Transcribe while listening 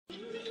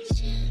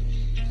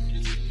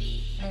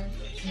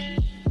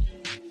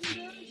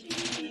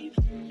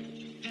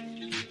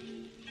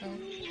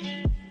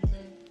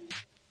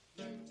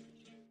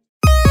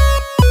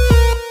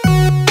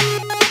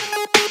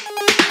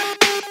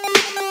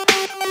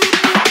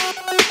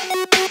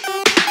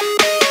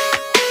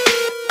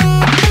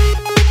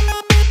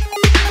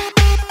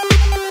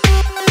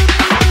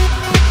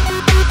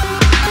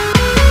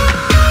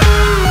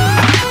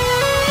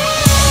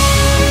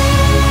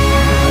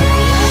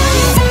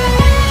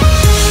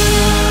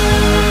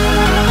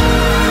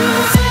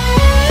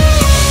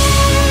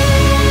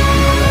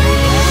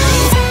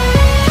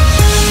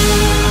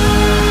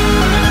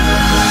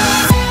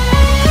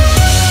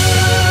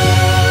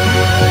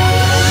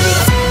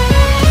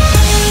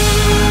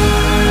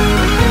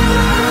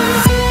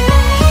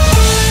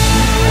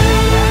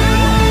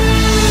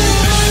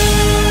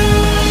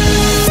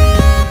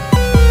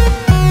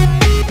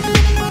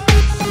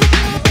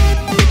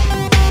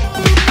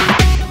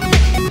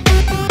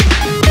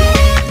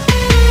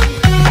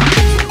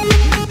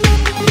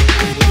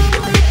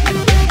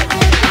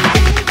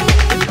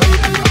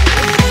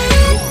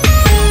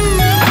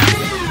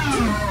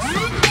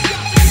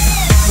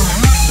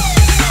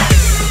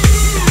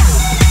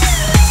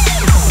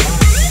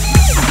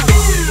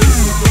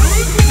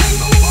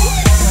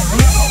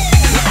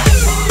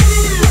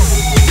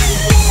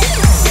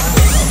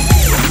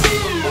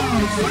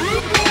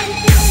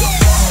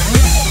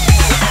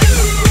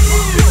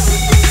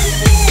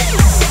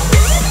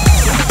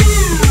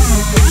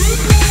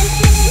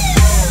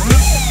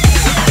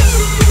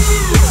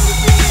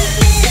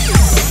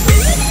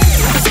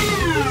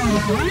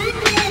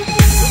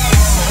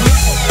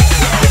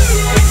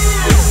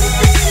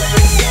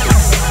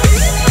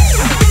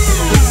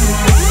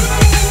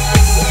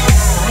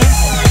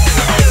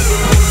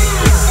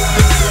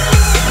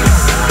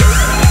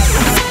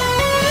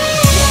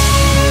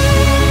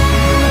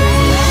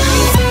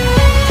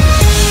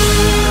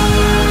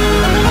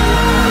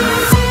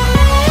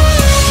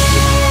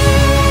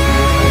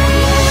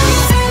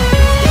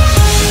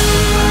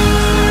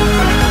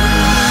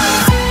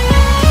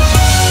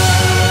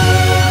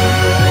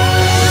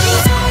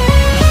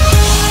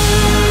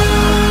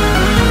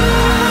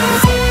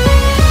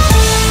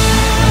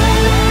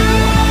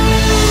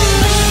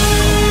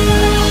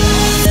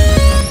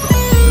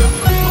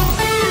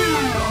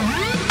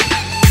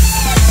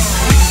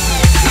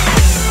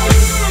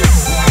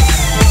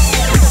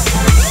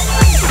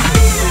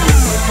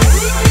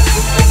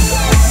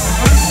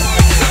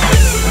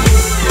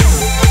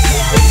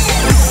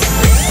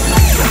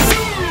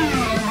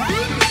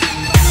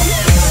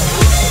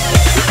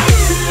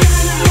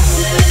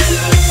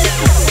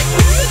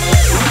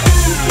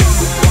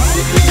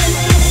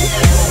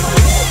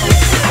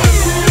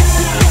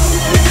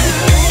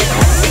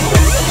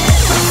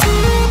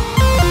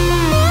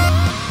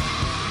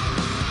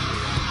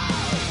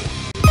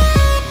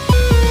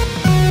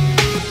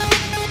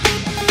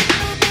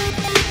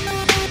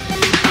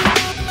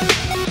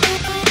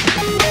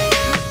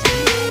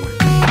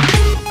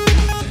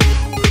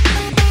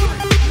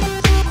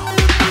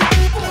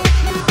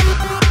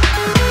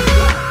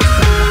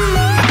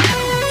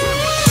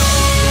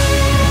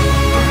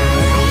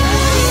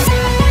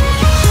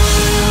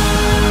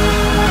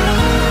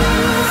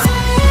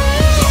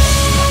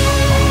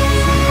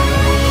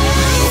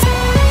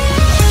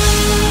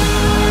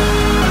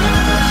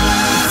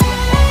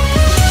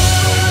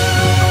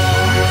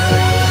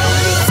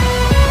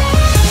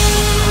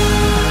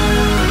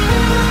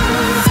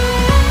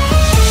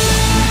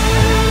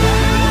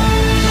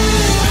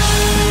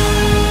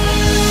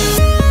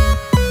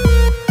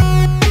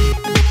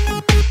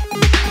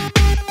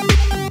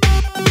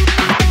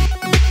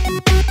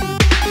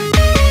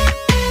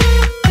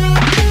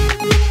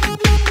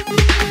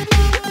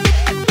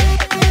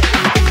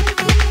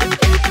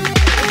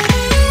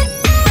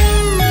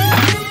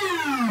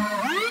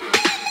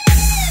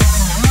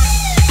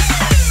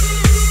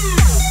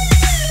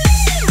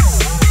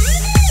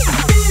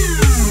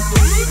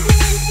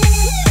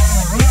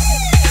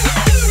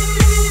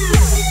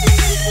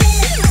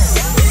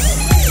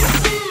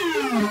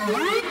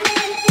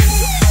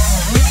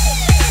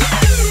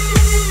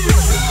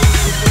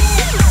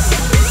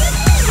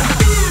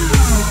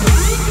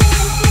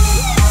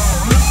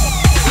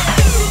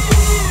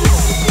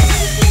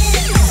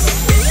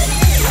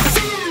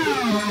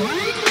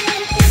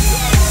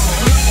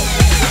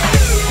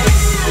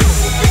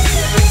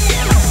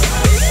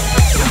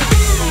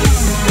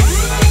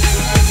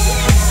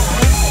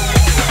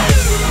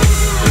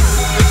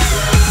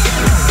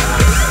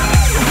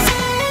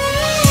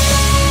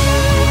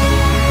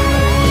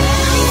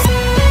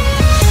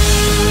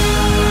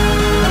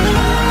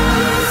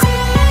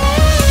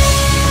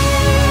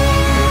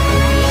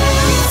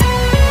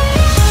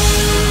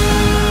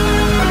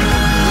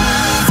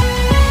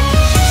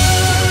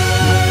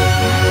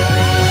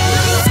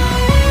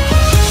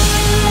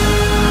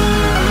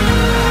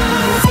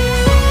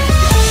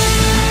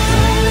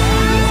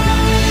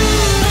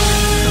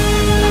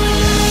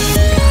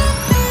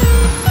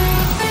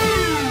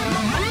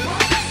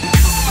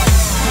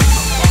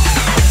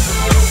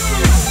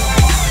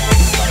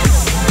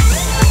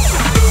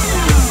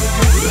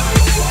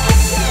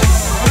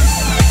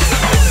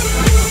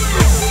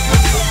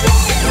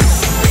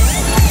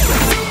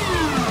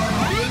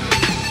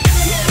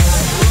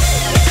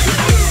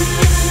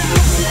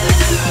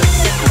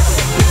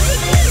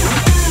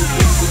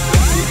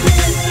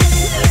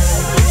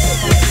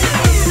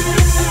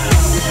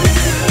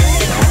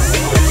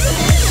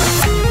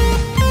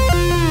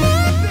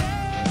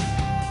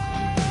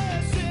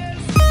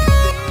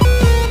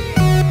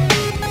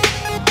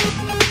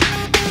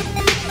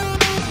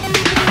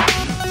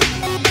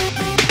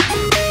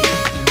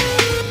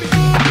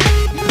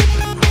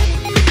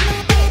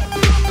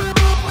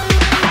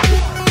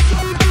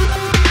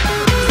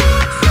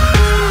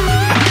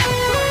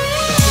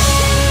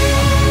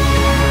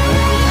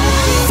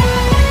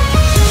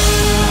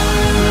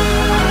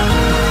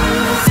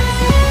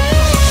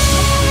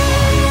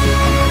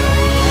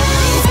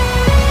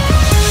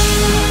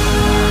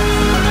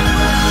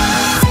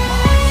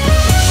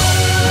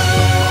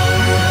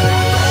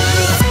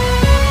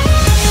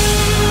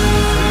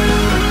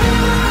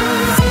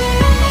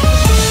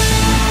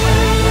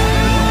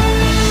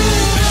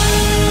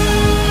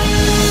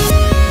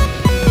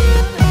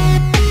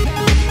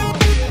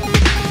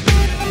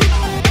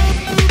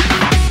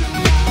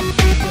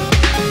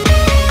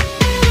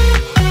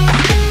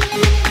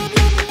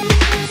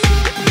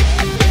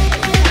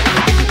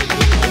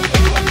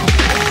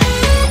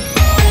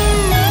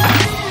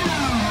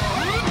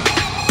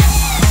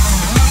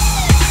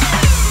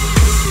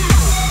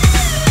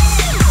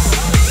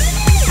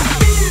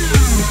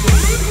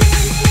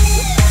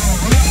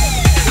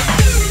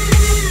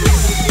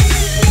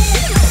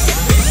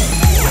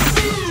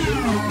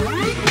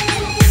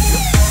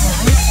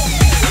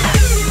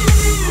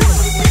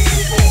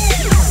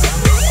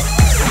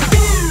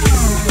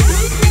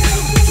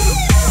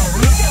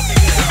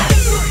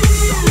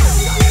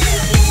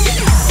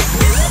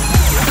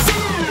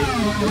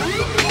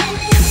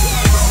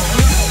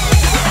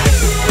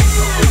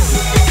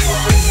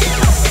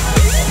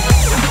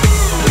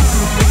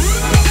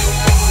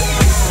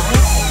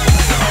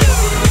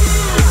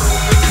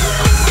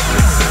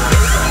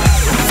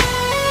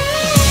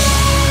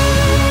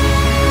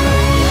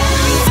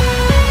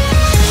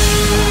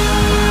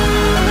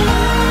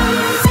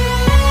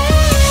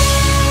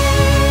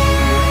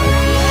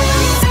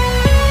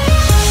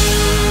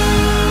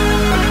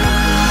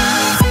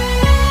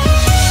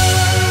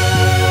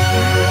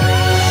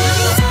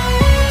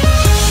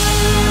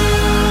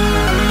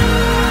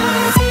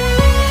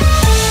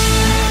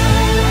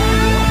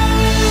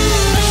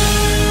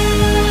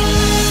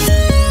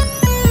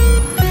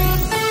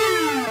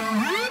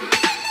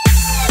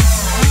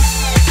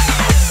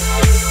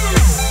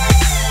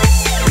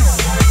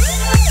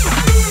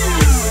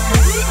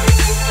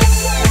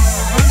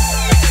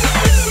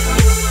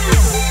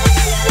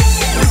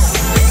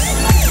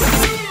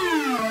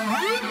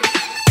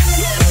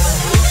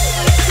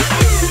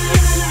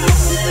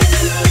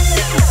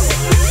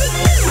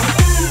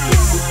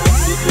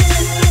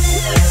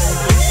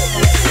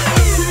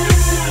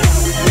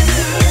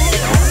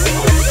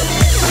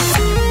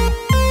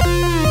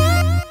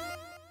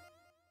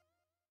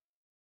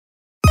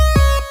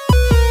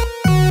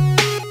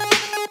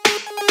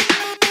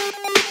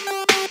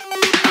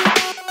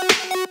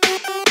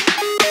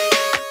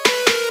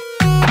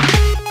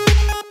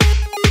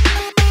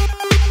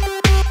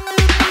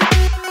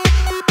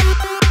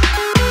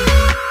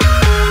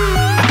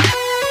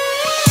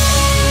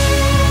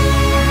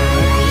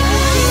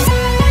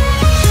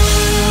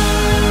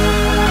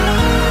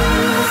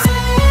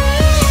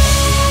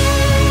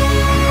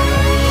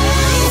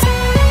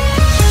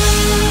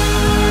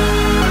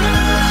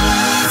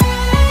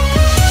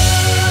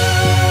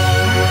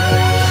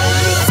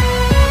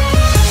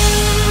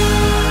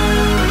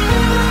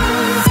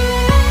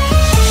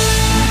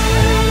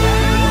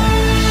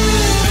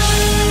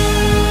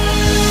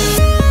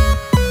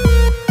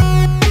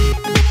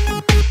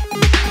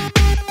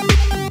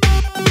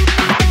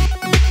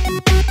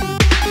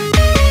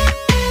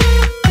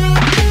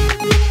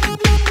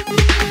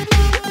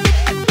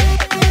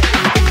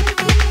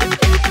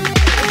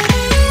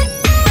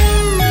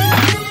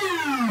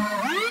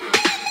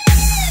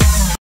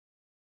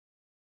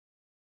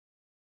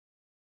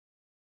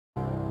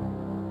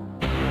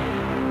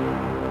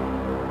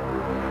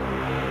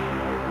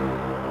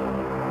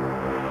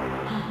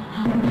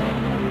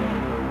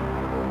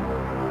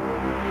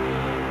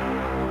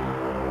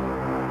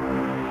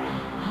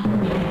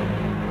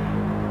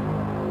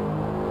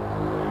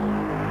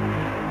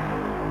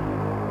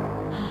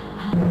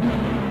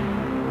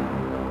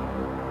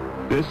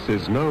This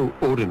is no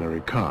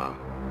ordinary car.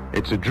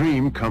 It's a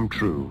dream come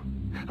true.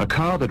 A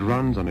car that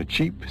runs on a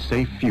cheap,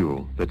 safe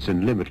fuel that's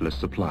in limitless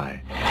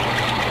supply.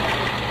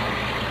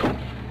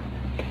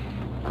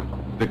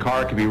 The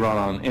car can be run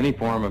on any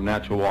form of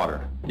natural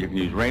water. You can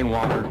use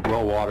rainwater,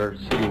 well water,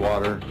 city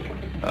water,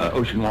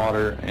 ocean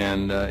water,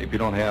 and if you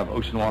don't have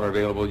ocean water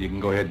available, you can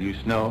go ahead and use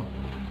snow.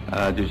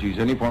 Just use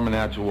any form of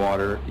natural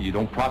water. You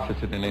don't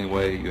process it in any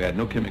way. You add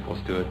no chemicals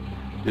to it.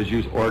 Just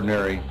use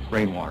ordinary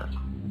rainwater.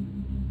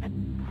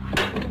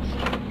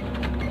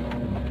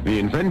 The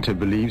inventor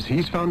believes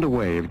he's found a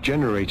way of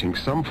generating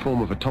some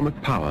form of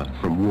atomic power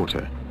from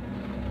water.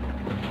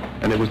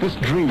 And it was this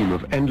dream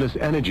of endless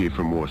energy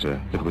from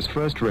water that was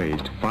first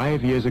raised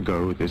 5 years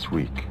ago this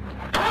week.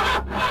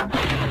 Couple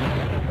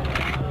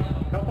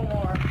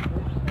more.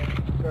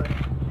 Good.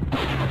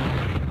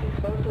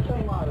 So it's the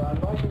same order.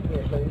 I'm writing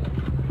here, please.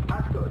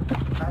 That's good.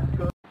 That's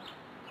good.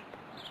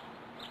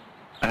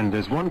 And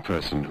there's one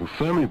person who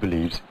firmly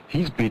believes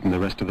he's beaten the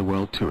rest of the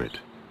world to it.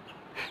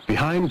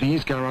 Behind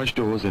these garage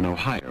doors in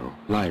Ohio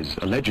lies,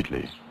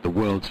 allegedly, the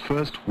world's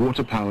first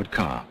water-powered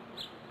car,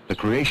 the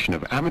creation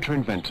of amateur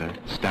inventor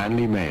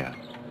Stanley Maier.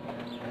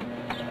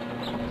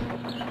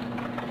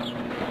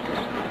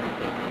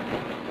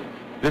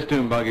 This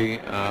dune buggy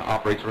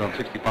operates around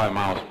 65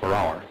 miles per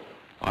hour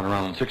on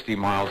around 60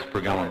 miles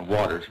per gallon of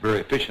water. It's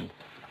very efficient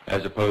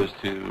as opposed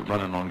to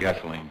running on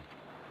gasoline.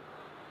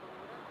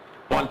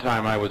 One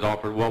time I was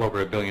offered well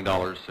over $1 billion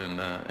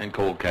in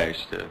cold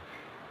cash to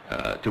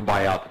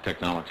buy out the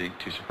technology,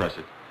 to suppress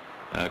it.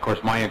 Of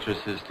course, my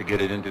interest is to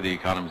get it into the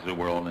economies of the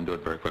world and do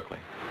it very quickly.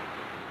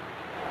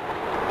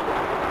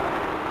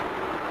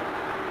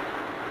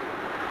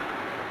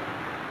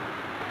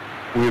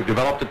 We've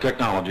developed the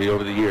technology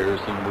over the years,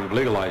 and we've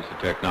legalized the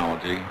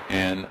technology,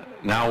 and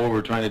now what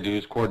we're trying to do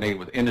is coordinate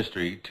with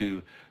industry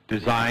to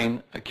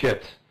design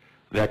kits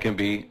that can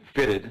be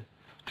fitted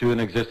to an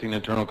existing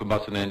internal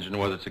combustion engine,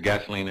 whether it's a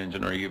gasoline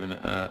engine or even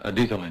a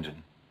diesel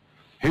engine.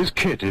 His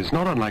kit is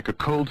not unlike a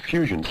cold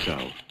fusion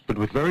cell, but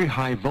with very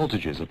high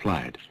voltages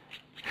applied.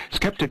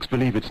 Skeptics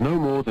believe it's no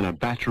more than a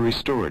battery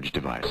storage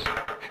device,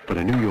 but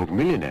a New York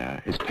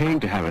millionaire is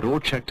paying to have it all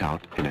checked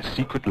out in a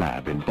secret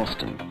lab in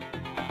Boston.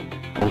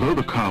 Although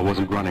the car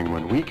wasn't running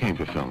when we came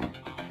to film,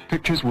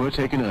 pictures were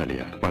taken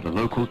earlier by the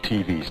local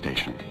TV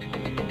station.